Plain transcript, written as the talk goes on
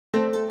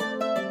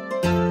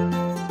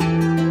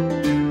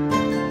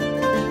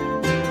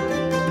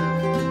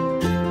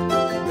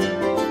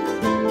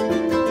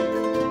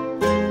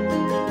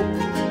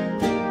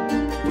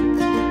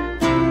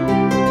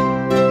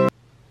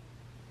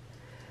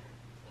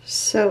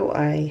So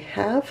I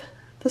have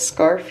the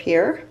scarf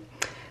here,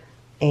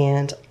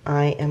 and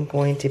I am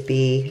going to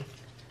be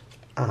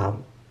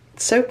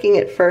soaking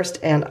it first,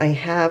 and I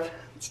have,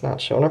 it's not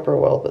showing up real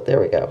well, but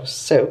there we go,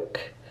 soak.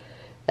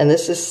 And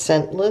this is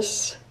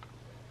scentless.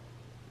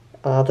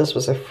 This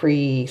was a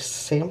free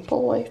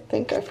sample, I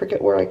think. I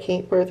forget where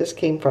this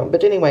came from.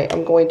 But anyway,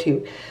 I'm going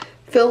to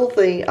fill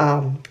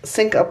the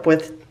sink up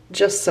with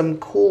just some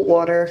cool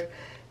water,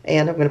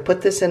 and I'm going to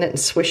put this in it and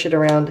swish it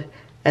around,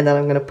 and then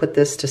I'm going to put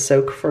this to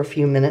soak for a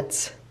few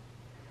minutes.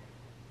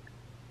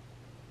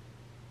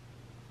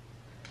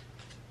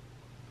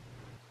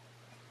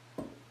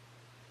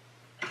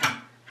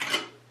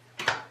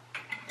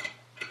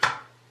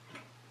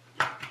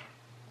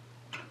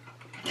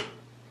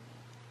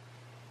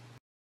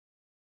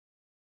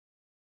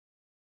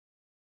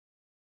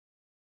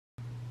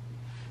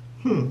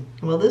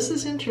 Well, this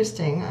is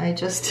interesting. I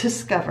just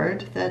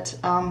discovered that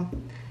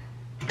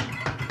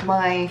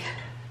my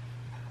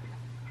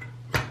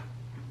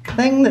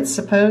thing that's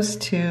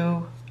supposed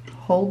to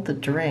hold the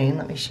drain,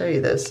 let me show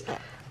you this.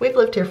 We've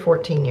lived here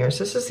 14 years.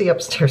 This is the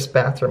upstairs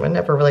bathroom. I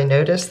never really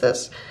noticed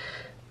this,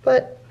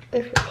 but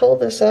if you pull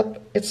this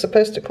up, it's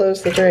supposed to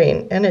close the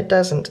drain, and it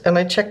doesn't. And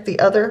I checked the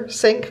other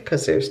sink,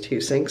 because there's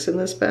 2 sinks in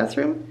this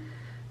bathroom,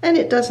 and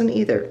it doesn't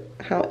either.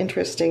 How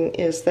interesting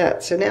is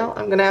that? So now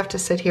I'm gonna have to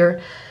sit here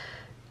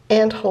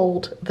and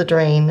hold the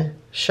drain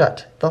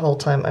shut the whole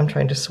time I'm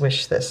trying to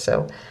swish this.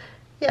 So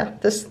yeah,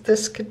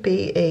 this could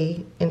be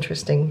a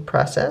interesting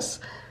process.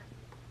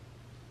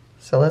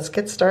 So let's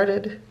get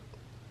started.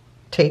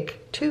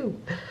 Take 2.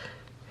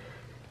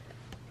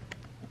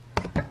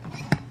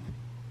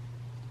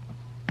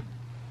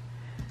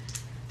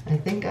 I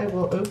think I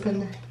will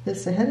open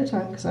this ahead of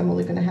time because I'm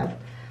only going to have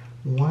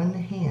one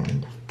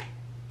hand.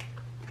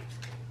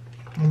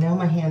 I know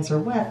my hands are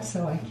wet,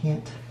 so I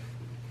can't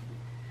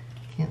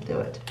do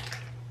it.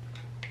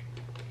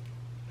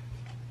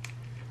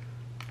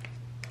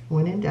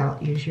 When in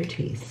doubt, use your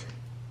teeth.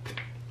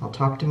 I'll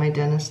talk to my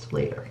dentist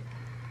later.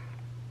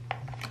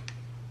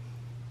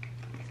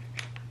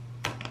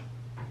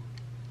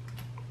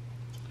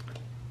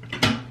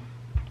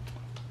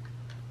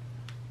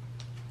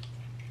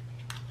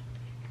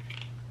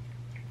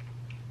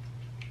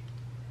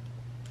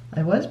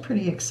 I was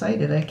pretty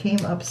excited. I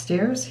came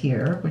upstairs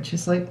here, which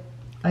is like,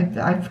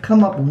 I've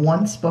come up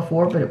once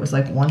before, but it was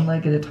like one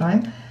leg at a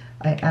time.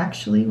 I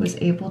actually was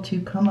able to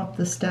come up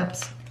the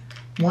steps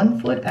 1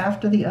 foot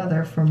after the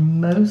other for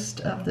most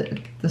of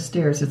the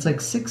stairs. It's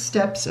like 6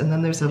 steps, and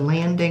then there's a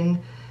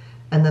landing,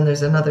 and then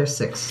there's another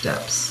 6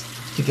 steps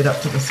to get up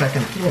to the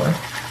 2nd floor.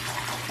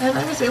 And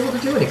I was able to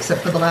do it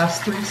except for the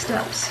last 3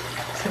 steps.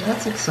 So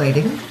that's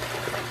exciting.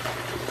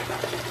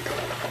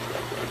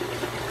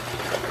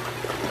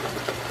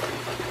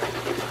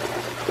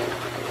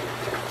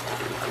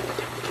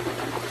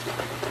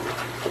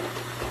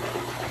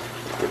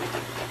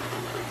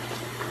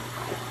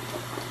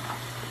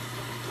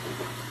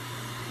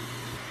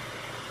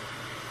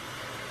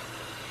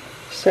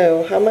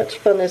 So how much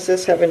fun is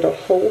this, having to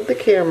hold the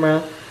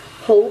camera,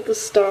 hold the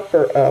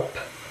stopper up,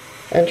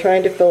 and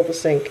trying to fill the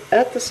sink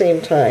at the same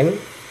time?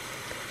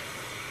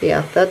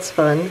 Yeah, that's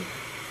fun.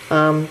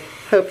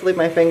 Hopefully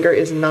my finger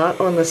is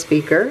not on the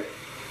speaker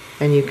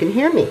and you can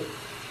hear me.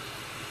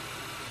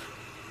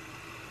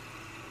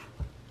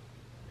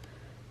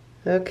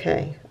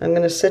 Okay, I'm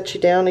going to set you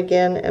down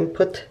again and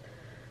put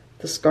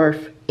the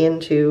scarf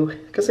into,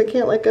 because I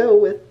can't let go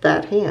with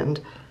that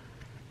hand.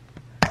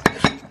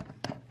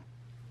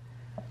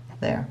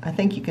 There, I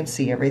think you can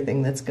see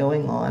everything that's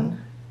going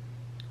on.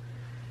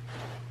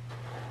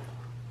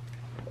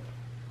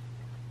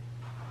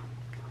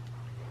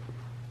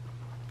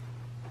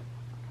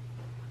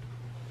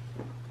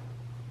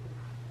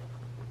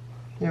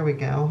 There we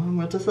go. And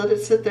we'll just let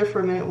it sit there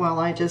for a minute while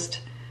I just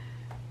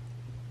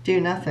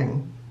do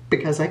nothing,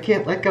 because I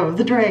can't let go of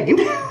the drain.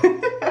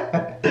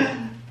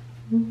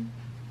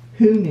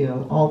 Who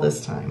knew all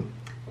this time?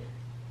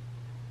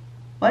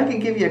 Well, I can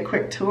give you a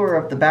quick tour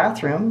of the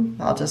bathroom.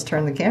 I'll just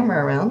turn the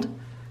camera around.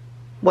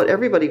 What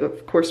everybody,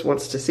 of course,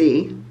 wants to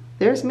see.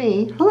 There's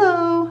me.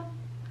 Hello!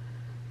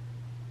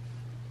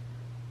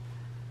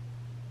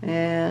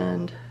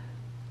 And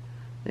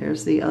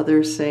there's the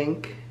other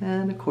sink.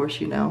 And of course,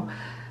 you know.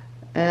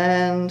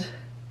 And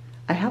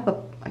I have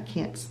I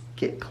can't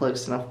get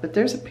close enough, but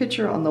there's a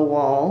picture on the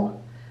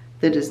wall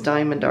that is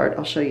diamond art.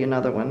 I'll show you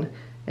another one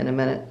in a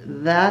minute.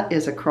 That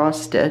is a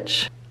cross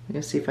stitch. I'm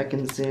going to see if I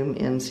can zoom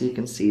in so you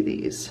can see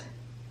these.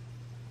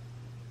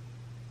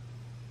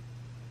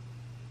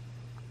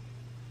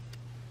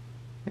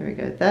 There we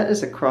go. That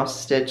is a cross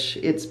stitch.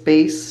 It's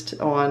based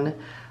on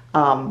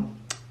 1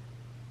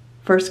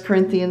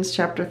 Corinthians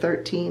chapter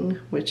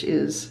 13, which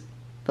is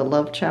the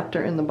love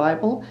chapter in the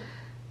Bible.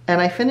 And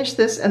I finished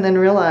this and then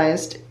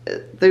realized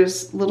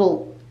there's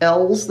little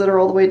L's that are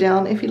all the way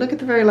down. If you look at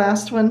the very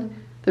last one,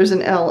 there's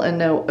an L and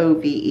no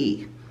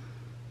O-V-E.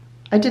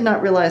 I did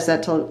not realize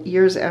that till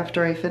years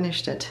after I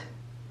finished it.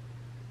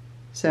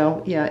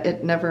 So yeah,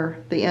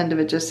 the end of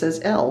it just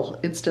says L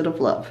instead of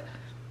love.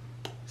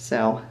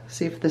 So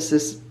see if this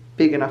is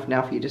big enough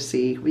now for you to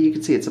see. Well, you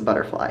can see it's a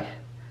butterfly.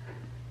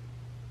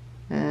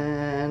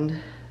 And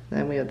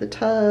then we have the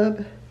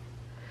tub.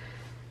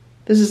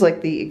 This is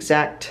like the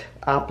exact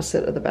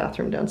opposite of the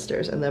bathroom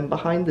downstairs. And then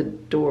behind the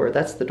door,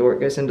 that's the door that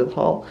goes into the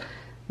hall.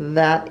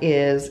 That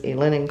is a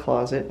linen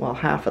closet, well,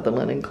 half of the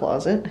linen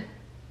closet.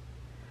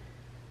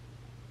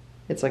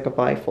 It's like a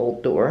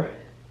bifold door.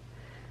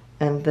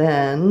 And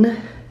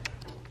then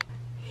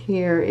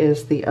here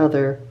is the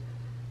other,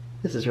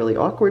 this is really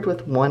awkward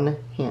with one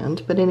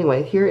hand, but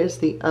anyway, here is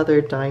the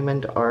other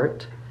diamond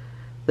art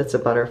that's a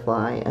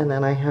butterfly. And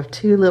then I have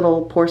two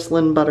little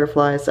porcelain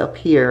butterflies up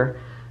here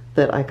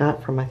that I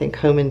got from, I think,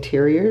 Home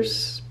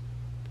Interiors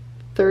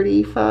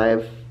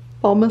 35,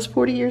 almost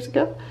 40 years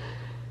ago.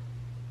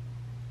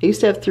 I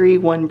used to have 3,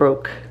 1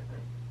 broke.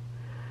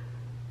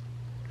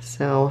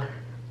 So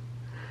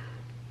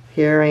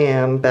here I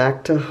am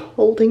back to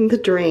holding the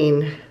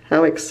drain.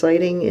 How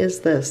exciting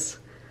is this?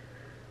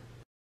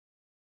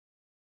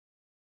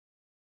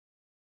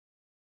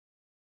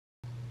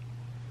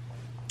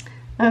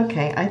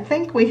 Okay, I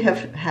think we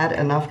have had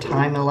enough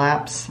time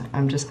elapse.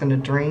 I'm just going to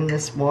drain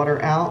this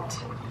water out.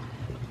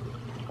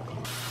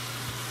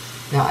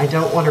 Now I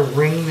don't want to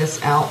wring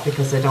this out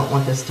because I don't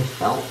want this to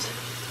felt.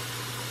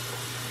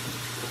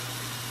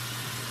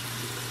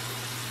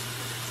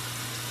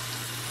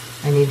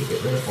 I need to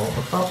get rid of all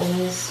the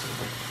bubbles.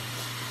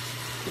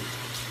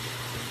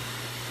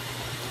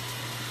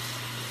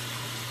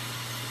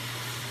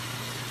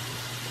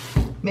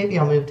 Maybe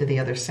I'll move to the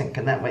other sink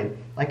and that way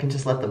I can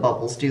just let the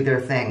bubbles do their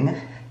thing.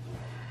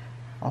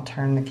 I'll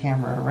turn the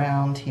camera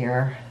around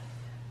here.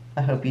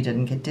 I hope you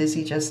didn't get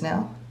dizzy just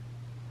now.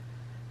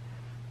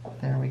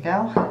 There we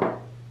go.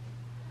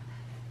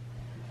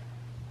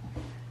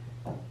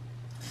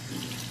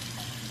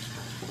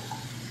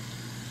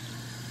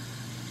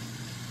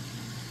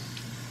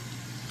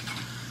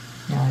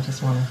 Now I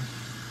just want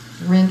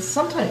to rinse.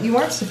 Sometimes you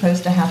aren't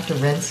supposed to have to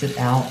rinse it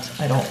out,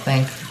 I don't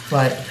think,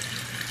 but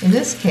in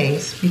this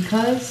case,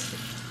 because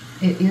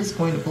it is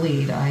going to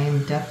bleed, I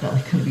am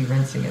definitely going to be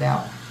rinsing it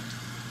out.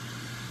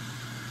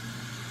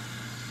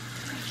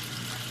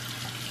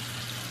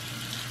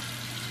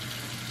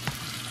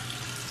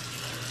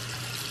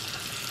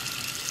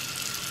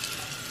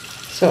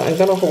 So I'm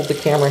going to hold the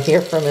camera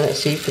here for a minute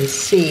so you can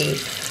see.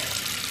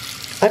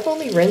 I've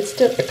only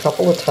rinsed it a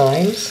couple of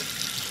times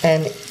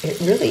and it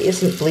really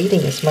isn't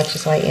bleeding as much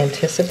as I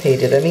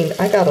anticipated. I mean,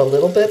 I got a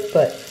little bit,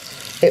 but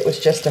it was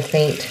just a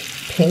faint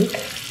pink.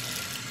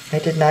 I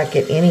did not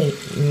get any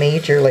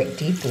major, like,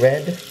 deep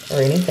red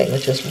or anything,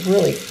 which is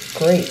really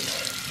great.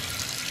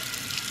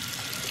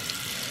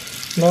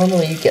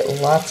 Normally you get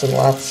lots and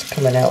lots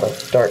coming out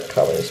of dark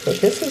colors, but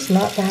this is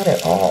not that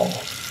at all.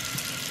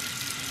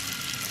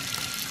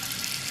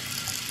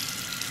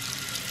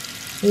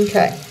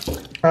 Okay,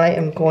 I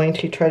am going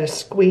to try to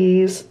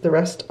squeeze the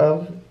rest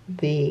of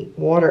the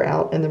water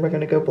out and then we're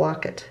going to go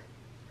block it.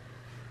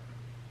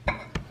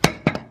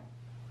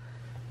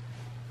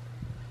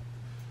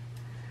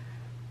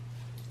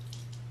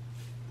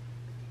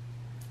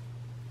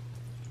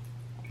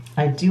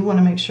 I do want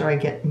to make sure I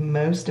get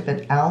most of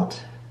it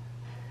out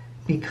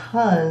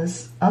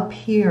because up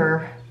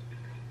here,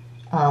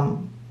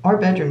 our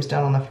bedroom's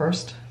down on the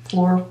first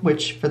floor,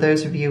 which for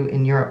those of you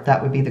in Europe,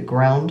 that would be the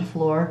ground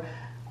floor.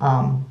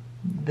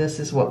 This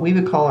is what we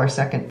would call our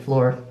second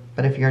floor,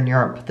 but if you're in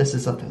Europe, this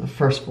is the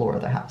first floor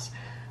of the house.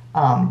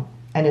 And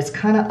it's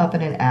kind of up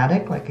in an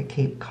attic, like a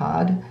Cape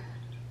Cod.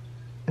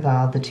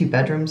 The 2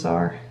 bedrooms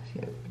are.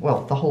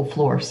 Well, the whole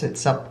floor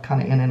sits up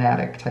kind of in an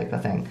attic type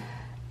of thing.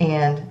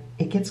 And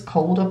it gets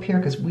cold up here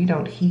because we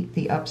don't heat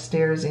the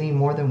upstairs any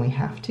more than we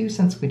have to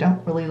since we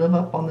don't really live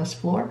up on this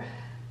floor.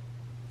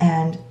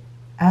 And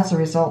as a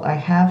result, I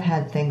have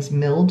had things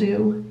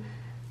mildew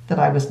that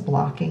I was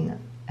blocking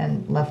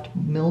and left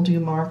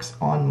mildew marks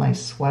on my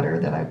sweater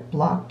that I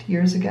blocked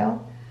years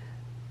ago.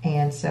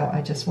 And so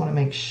I just want to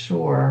make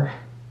sure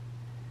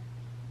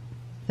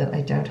that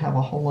I don't have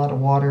a whole lot of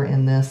water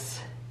in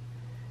this.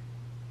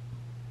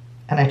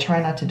 And I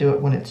try not to do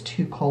it when it's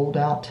too cold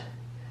out.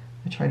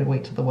 I try to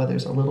wait till the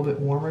weather's a little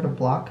bit warmer to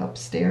block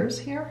upstairs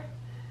here.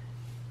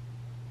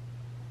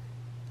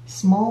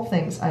 Small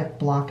things I've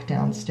blocked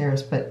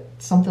downstairs, but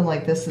something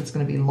like this that's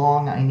going to be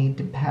long, I need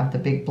to have the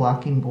big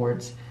blocking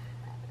boards.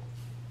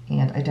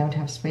 And I don't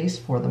have space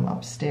for them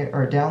upstairs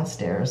or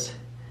downstairs.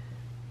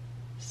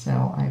 So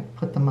I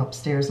put them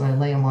upstairs and I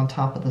lay them on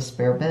top of the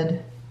spare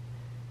bed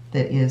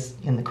that is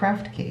in the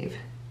craft cave,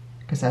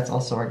 because that's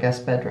also our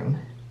guest bedroom.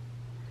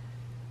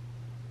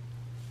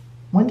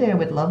 One day I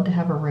would love to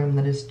have a room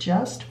that is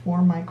just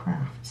for my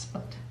crafts,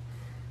 but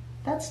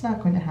that's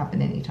not going to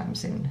happen anytime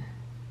soon.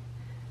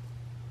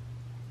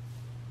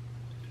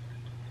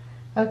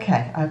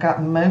 Okay, I've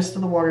got most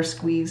of the water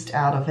squeezed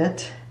out of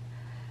it,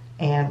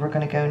 and we're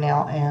going to go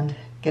now and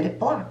get it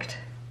blocked.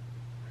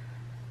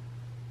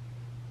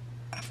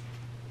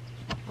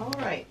 All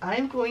right,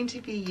 I'm going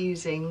to be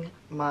using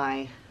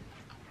my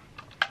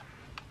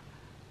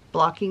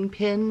blocking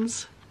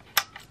pins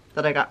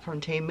that I got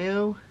from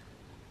Temu.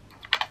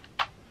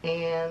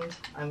 And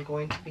I'm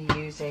going to be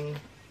using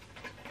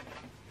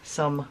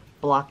some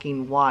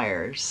blocking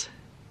wires.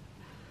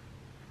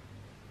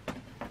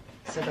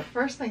 So the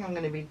first thing I'm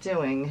going to be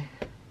doing,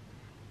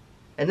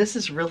 and this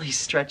is really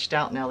stretched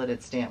out now that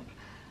it's damp,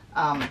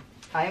 I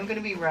am going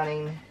to be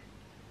running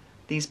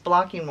these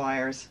blocking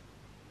wires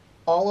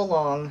all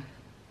along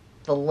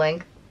the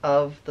length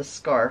of the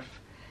scarf,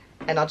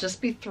 and I'll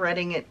just be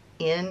threading it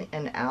in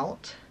and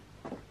out.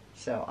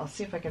 So I'll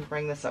see if I can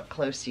bring this up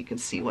close so you can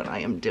see what I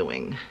am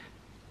doing.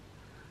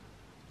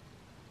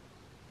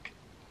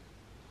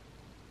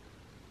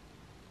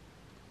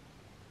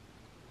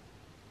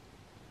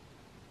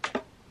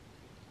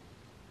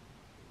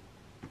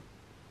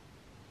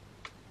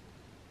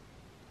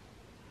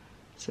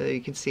 So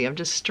you can see I'm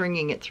just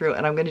stringing it through,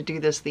 and I'm going to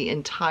do this the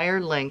entire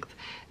length.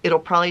 It'll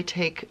probably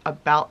take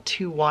about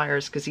 2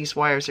 wires because these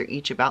wires are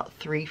each about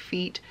 3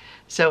 feet.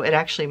 So it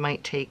actually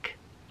might take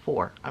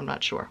 4, I'm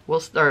not sure.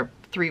 Or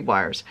 3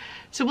 wires.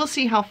 So we'll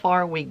see how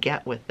far we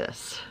get with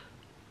this.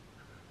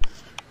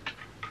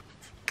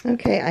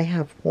 Okay, I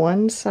have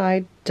one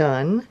side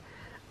done.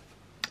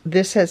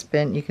 This has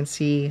been, you can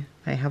see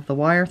I have the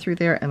wire through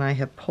there and I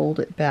have pulled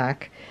it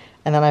back.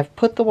 And then I've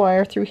put the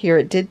wire through here.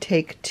 It did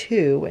take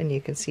 2, and you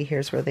can see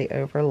here's where they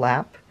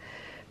overlap.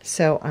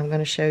 So I'm going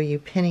to show you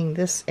pinning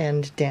this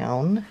end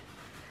down,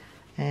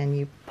 and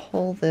you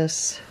pull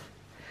this.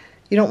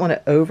 You don't want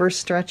to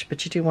overstretch,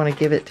 but you do want to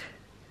give it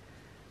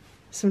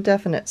some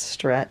definite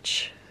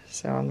stretch.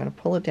 So I'm going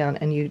to pull it down,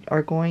 and you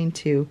are going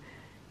to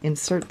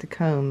insert the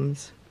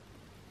combs.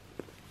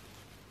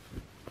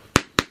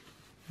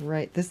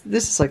 Right, this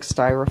is like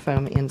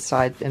styrofoam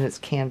inside, and it's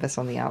canvas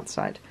on the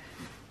outside.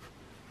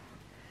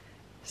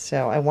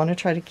 So I want to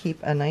try to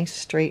keep a nice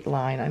straight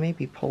line. I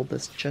maybe pulled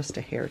this just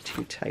a hair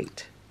too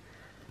tight.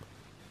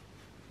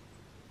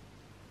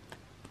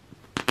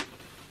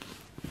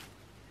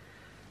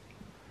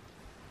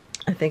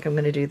 I think I'm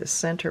going to do the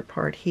center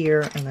part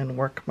here and then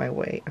work my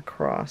way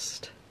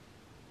across.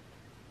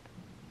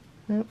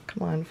 Oh,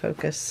 come on,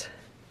 focus.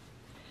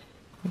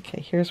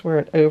 Okay, here's where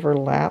it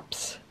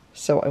overlaps.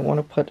 So I want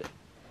to put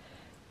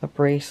a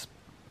brace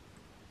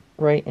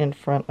right in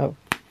front of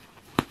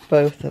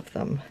both of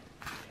them.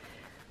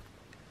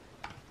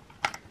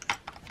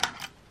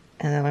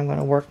 And then I'm going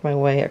to work my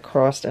way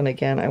across, and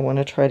again I want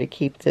to try to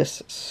keep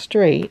this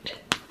straight.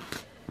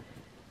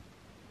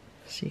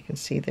 So you can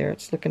see there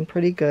it's looking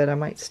pretty good. I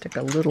might stick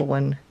a little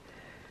one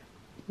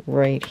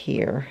right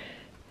here.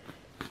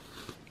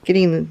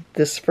 Getting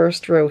this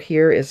first row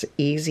here is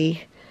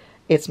easy.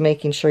 It's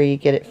making sure you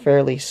get it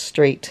fairly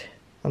straight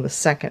on the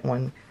second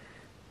one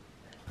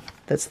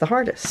that's the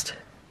hardest.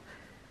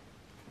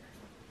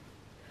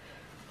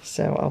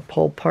 So I'll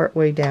pull part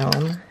way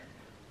down.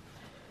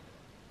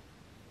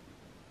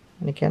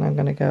 And again, I'm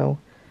going to go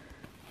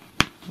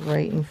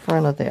right in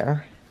front of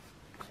there.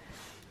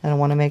 And I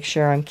want to make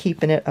sure I'm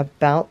keeping it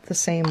about the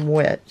same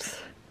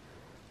width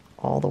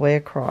all the way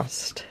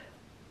across.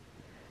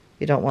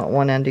 You don't want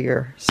one end of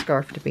your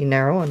scarf to be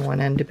narrow and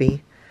one end to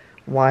be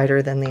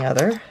wider than the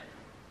other.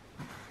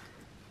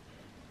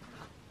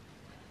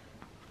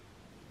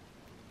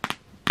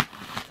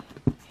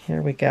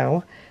 Here we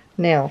go.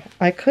 Now,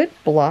 I could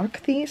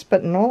block these,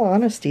 but in all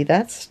honesty,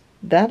 that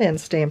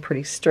end's staying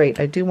pretty straight.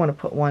 I do want to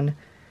put one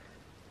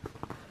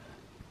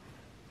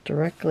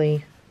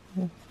directly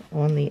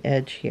on the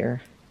edge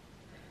here.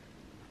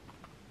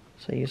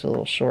 So use a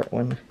little short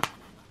one.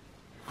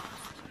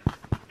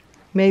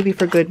 Maybe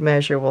for good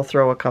measure we'll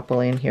throw a couple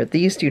in here.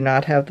 These do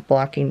not have the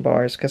blocking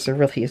bars because there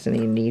really isn't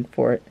any need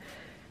for it.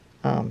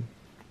 I'm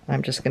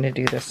just going to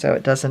do this so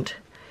it doesn't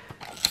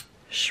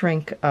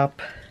shrink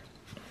up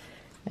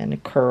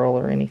and curl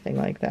or anything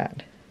like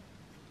that.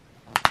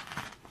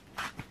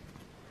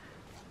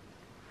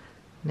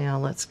 Now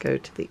let's go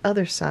to the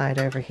other side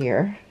over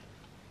here.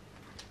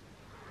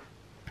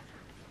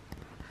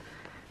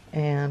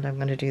 And I'm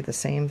going to do the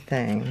same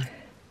thing.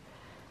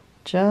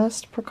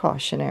 Just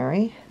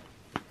precautionary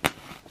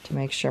to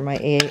make sure my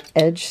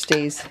edge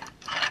stays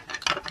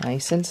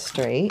nice and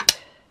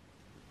straight.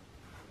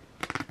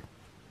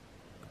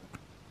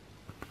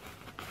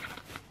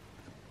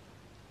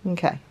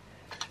 Okay.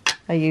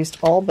 I used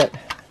all but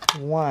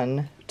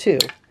 2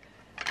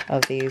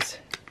 of these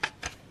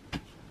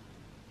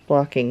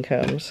blocking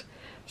combs.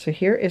 So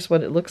here is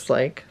what it looks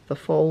like, the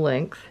full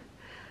length.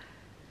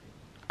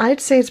 I'd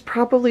say it's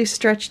probably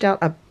stretched out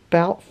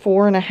about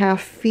 4.5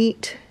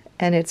 feet,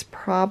 and it's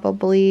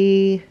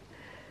probably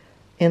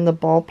in the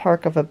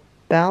ballpark of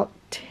about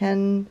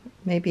 10,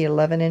 maybe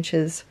 11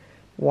 inches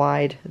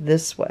wide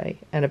this way,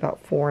 and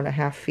about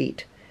 4.5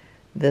 feet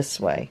this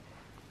way.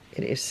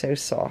 It is so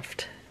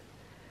soft.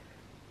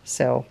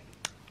 So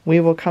we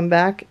will come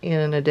back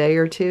in a day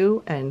or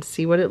 2 and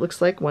see what it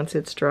looks like once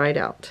it's dried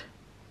out.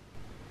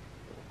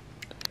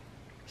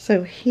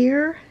 So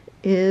here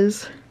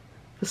is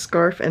the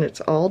scarf, and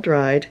it's all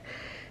dried.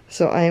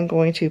 So I am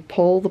going to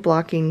pull the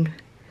blocking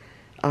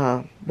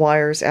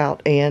wires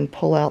out and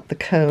pull out the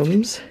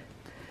combs,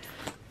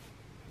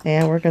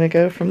 and we're going to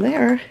go from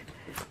there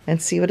and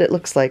see what it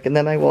looks like, and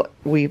then I will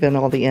weave in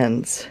all the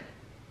ends.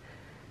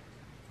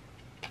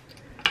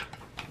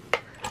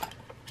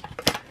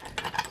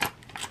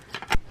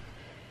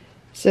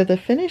 So the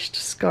finished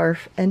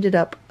scarf ended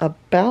up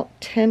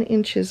about 10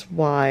 inches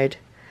wide,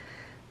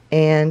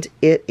 and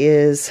it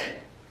is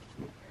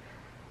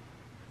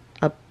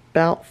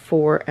about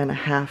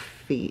 4.5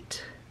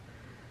 feet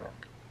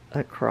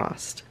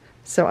across.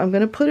 So I'm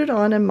going to put it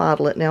on and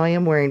model it. Now I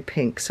am wearing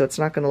pink, so it's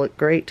not going to look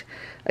great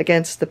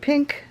against the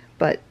pink,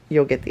 but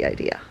you'll get the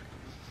idea.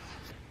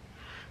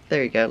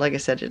 There you go. Like I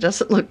said, it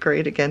doesn't look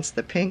great against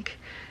the pink,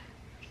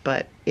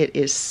 but it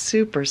is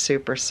super,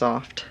 super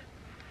soft.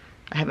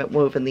 I haven't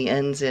woven the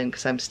ends in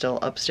because I'm still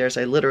upstairs.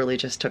 I literally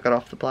just took it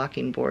off the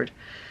blocking board.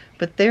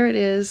 But there it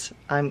is.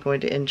 I'm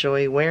going to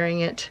enjoy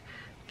wearing it.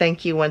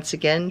 Thank you once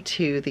again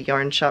to the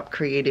Yarn Shop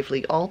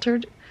Creatively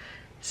Altered.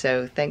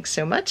 So thanks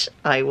so much.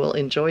 I will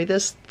enjoy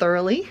this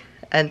thoroughly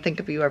and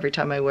think of you every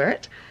time I wear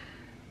it.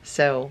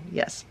 So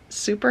yes,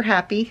 super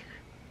happy.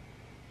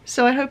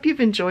 So I hope you've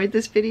enjoyed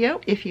this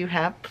video. If you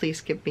have, please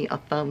give me a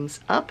thumbs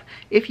up.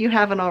 If you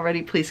haven't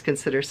already, please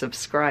consider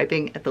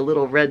subscribing at the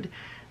little red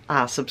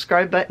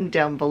subscribe button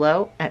down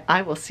below, and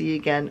I will see you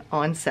again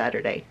on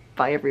Saturday.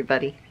 Bye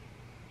everybody.